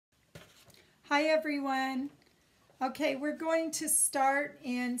Hi everyone. Okay, we're going to start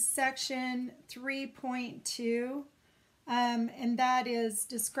in section 3.2, and that is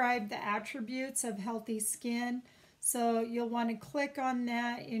describe the attributes of healthy skin. So you'll want to click on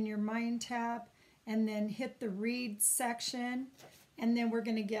that in your Mind tab and then hit the read section, and then we're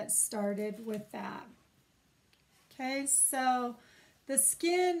going to get started with that. Okay, so the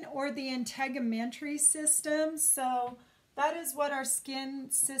skin or the integumentary system. So that is what our skin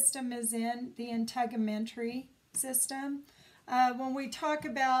system is in, the integumentary system. When we talk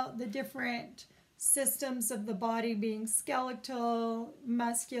about the different systems of the body being skeletal,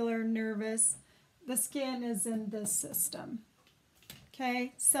 muscular, nervous, the skin is in this system.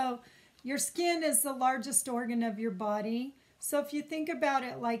 Okay, so your skin is the largest organ of your body. So if you think about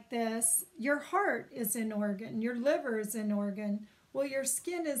it like this, your heart is an organ, your liver is an organ. Well, your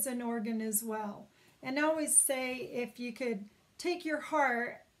skin is an organ as well. And I always say if you could take your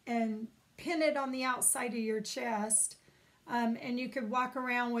heart and pin it on the outside of your chest, and you could walk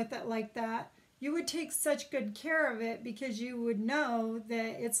around with it like that, you would take such good care of it because you would know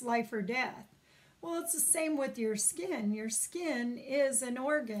that it's life or death. Well, it's the same with your skin. Your skin is an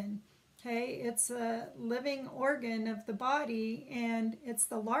organ. Okay, it's a living organ of the body, and it's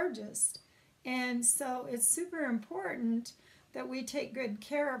the largest. And so it's super important that we take good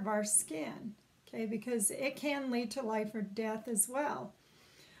care of our skin, okay, because it can lead to life or death as well.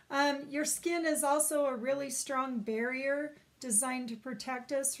 Your skin is also a really strong barrier designed to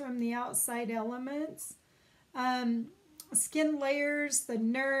protect us from the outside elements. Skin layers, the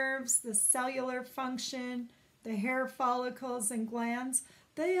nerves, the cellular function, the hair follicles and glands,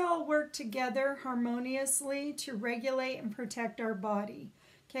 they all work together harmoniously to regulate and protect our body.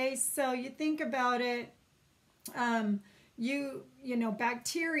 Okay, so you think about it, you know,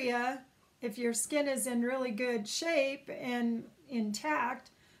 bacteria, if your skin is in really good shape and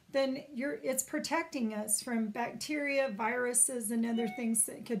intact, then it's protecting us from bacteria, viruses, and other things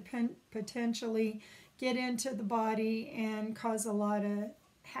that could potentially get into the body and cause a lot of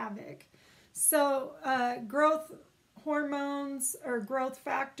havoc. So growth hormones or growth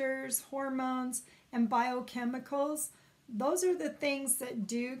factors, hormones, and biochemicals, those are the things that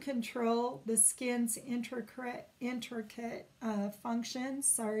do control the skin's intricate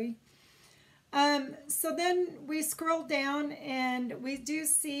functions. So then we scroll down and we do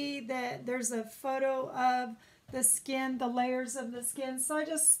see that there's a photo of the skin, the layers of the skin. So I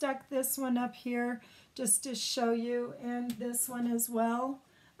just stuck this one up here just to show you, and this one as well.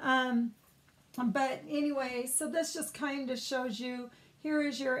 But anyway, so this just kind of shows you, here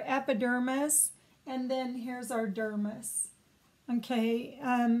is your epidermis, and then here's our dermis. Okay,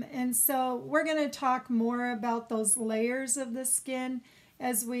 and so we're going to talk more about those layers of the skin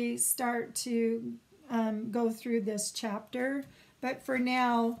as we start to go through this chapter. But for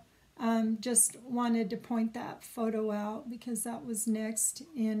now, just wanted to point that photo out because that was next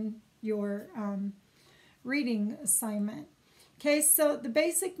in your reading assignment. Okay, so the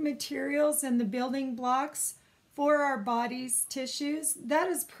basic materials and the building blocks for our body's tissues, that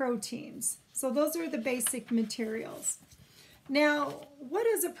is proteins. So those are the basic materials. Now, what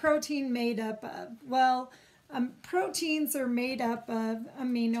is a protein made up of? Well, proteins are made up of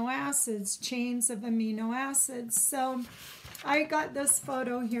amino acids, chains of amino acids. So I got this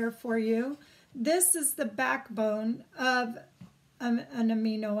photo here for you. This is the backbone of an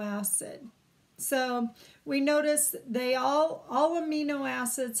amino acid. So we notice they all amino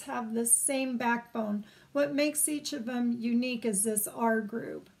acids have the same backbone. What makes each of them unique is this R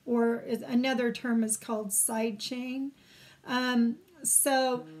group, or another term is called side chain.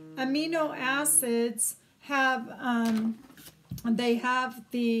 So amino acids have, they have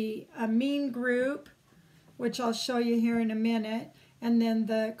the amine group, which I'll show you here in a minute, and then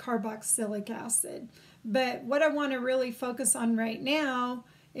the carboxylic acid. But what I want to really focus on right now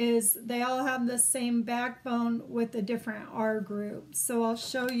is they all have the same backbone with a different R group. So I'll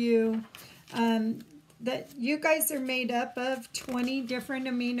show you that you guys are made up of 20 different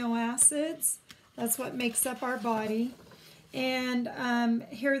amino acids. That's what makes up our body. And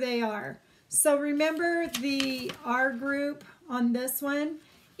here they are. So remember the R group on this one?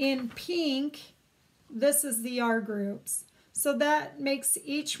 In pink, this is the R groups. So that makes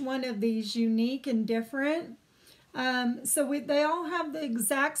each one of these unique and different. They all have the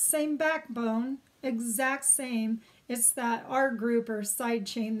exact same backbone, exact same. It's that R group or side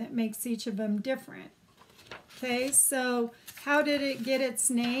chain that makes each of them different. Okay, so how did it get its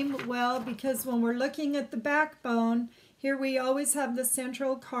name? Well, because when we're looking at the backbone, here we always have the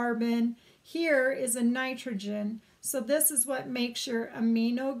central carbon. Here is a nitrogen. So this is what makes your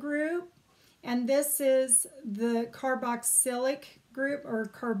amino group. And this is the carboxylic group or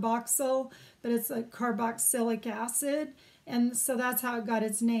carboxyl, but it's a carboxylic acid. And so that's how it got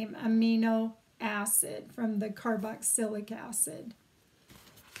its name, amino acid, from the carboxylic acid.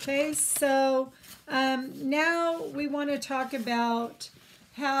 Okay, so now we want to talk about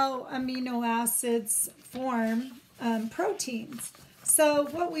how amino acids form proteins. So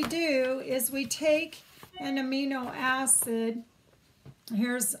what we do is we take an amino acid.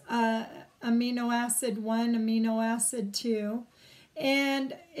 Here's amino acid 1, amino acid 2.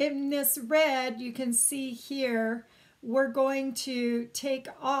 And in this red, you can see here, we're going to take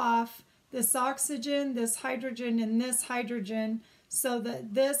off this oxygen, this hydrogen, and this hydrogen so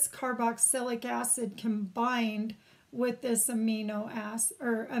that this carboxylic acid can bind with this amino acid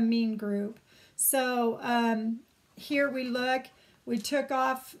or amine group. So here we look, we took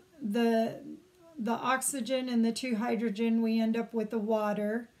off the oxygen and the 2 hydrogen, we end up with the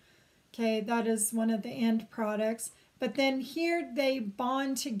water. Okay, that is one of the end products. But then here they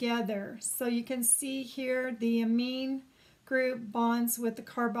bond together. So you can see here the amine group bonds with the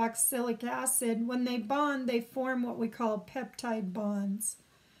carboxylic acid. When they bond, they form what we call peptide bonds.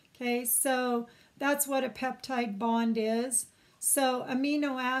 Okay, so that's what a peptide bond is. So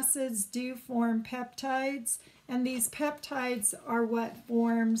amino acids do form peptides, and these peptides are what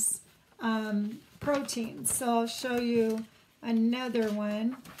forms proteins. So I'll show you another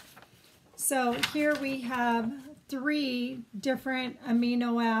one. So here we have 3 different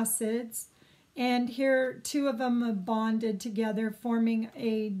amino acids, and here 2 of them have bonded together forming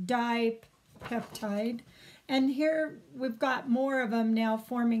a dipeptide. And here we've got more of them now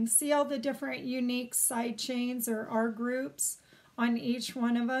forming. See all the different unique side chains or R groups on each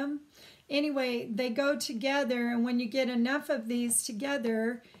one of them? Anyway, they go together, and when you get enough of these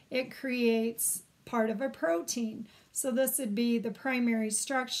together, it creates part of a protein. So this would be the primary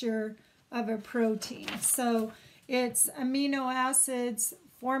structure of a protein. So it's amino acids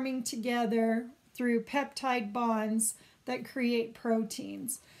forming together through peptide bonds that create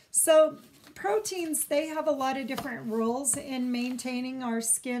proteins. So proteins, they have a lot of different roles in maintaining our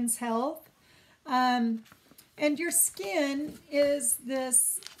skin's health. And your skin is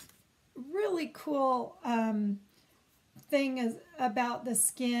this really cool thing about the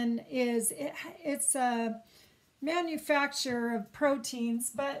skin is it's a manufacturer of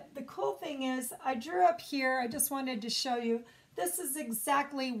proteins, but the cool thing is I drew up here, I just wanted to show you, this is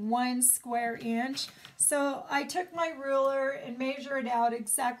exactly 1 square inch. So I took my ruler and measured out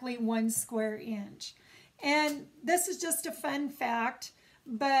exactly 1 square inch. And this is just a fun fact,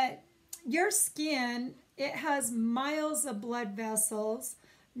 but your skin, it has miles of blood vessels,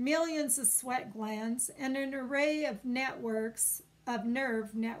 millions of sweat glands, and an array of networks, of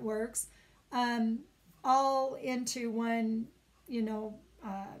nerve networks, all into one,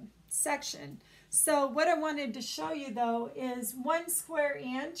 section. So what I wanted to show you though is 1 square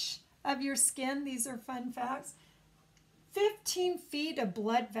inch of your skin, these are fun facts, 15 feet of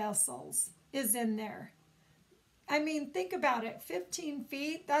blood vessels is in there. I mean, think about it, 15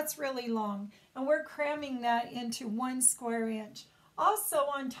 feet, that's really long. And we're cramming that into 1 square inch. Also,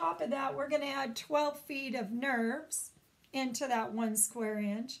 on top of that, we're going to add 12 feet of nerves into that 1 square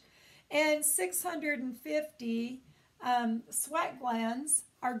inch. And 650 sweat glands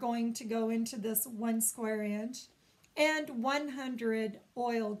are going to go into this 1 square inch. And 100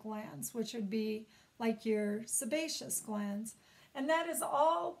 oil glands, which would be like your sebaceous glands. And that is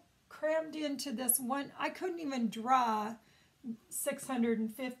all crammed into this one. I couldn't even draw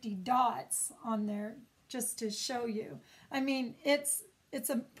 650 dots on there just to show you. I mean, it's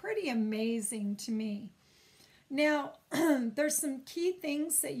a pretty amazing to me. Now, there's some key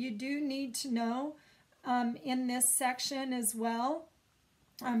things that you do need to know in this section as well,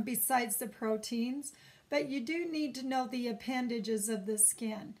 besides the proteins. But you do need to know the appendages of the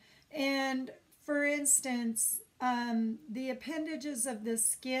skin. And for instance, the appendages of the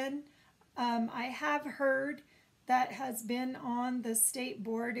skin, I have heard that has been on the state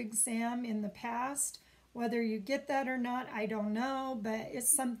board exam in the past. Whether you get that or not, I don't know, but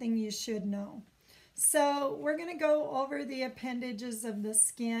it's something you should know. So we're going to go over the appendages of the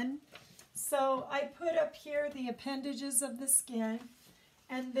skin. So I put up here the appendages of the skin.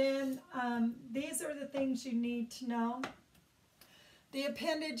 And then these are the things you need to know. The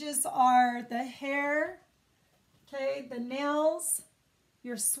appendages are the hair, okay, the nails,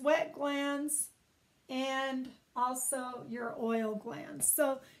 your sweat glands, and also your oil glands.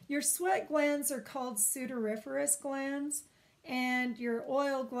 So your sweat glands are called sudoriferous glands, and your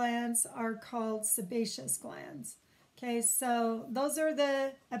oil glands are called sebaceous glands. Okay, so those are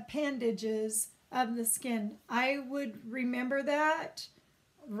the appendages of the skin. I would remember that,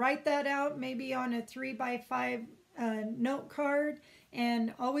 write that out maybe on a 3x5 note card,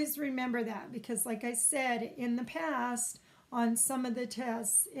 and always remember that, because like I said in the past on some of the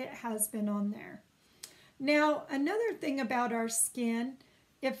tests it has been on there. Now another thing about our skin,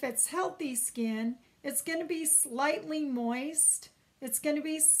 if it's healthy skin, it's going to be slightly moist, it's going to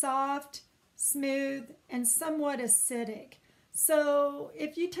be soft, smooth, and somewhat acidic. So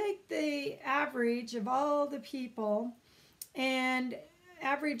if you take the average of all the people and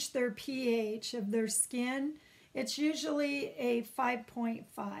average their pH of their skin, it's usually a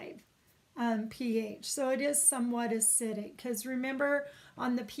 5.5 pH. So it is somewhat acidic, because remember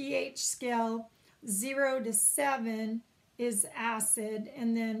on the pH scale 0 to 7 is acid,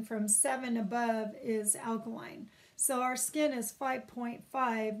 and then from 7 above is alkaline. So our skin is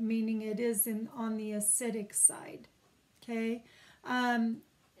 5.5, meaning it is on the acidic side. Okay,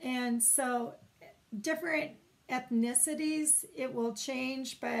 and so different ethnicities it will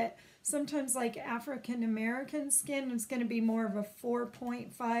change, but sometimes like African American skin is going to be more of a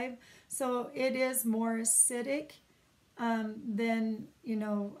 4.5, so it is more acidic than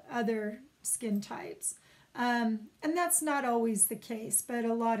other skin types, and that's not always the case, but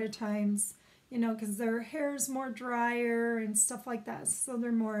a lot of times because their hair is more drier and stuff like that, so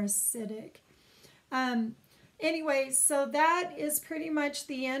they're more acidic. Anyway, so that is pretty much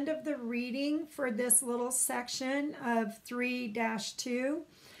the end of the reading for this little section of 3-2.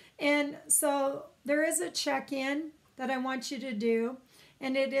 And so there is a check-in that I want you to do,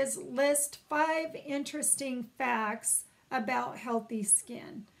 and it is list 5 interesting facts about healthy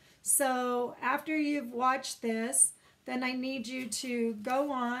skin. So after you've watched this, then I need you to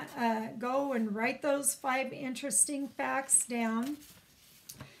go and write those 5 interesting facts down.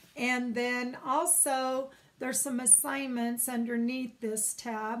 And then also there's some assignments underneath this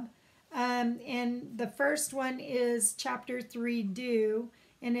tab. And the first one is Chapter 3 Do,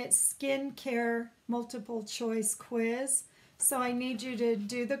 and it's Skincare Multiple Choice Quiz. So I need you to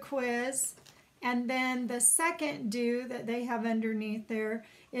do the quiz. And then the second do that they have underneath there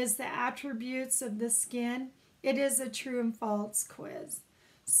is the attributes of the skin. It is a true and false quiz.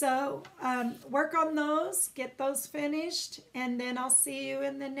 So work on those, get those finished, and then I'll see you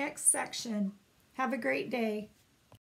in the next section. Have a great day.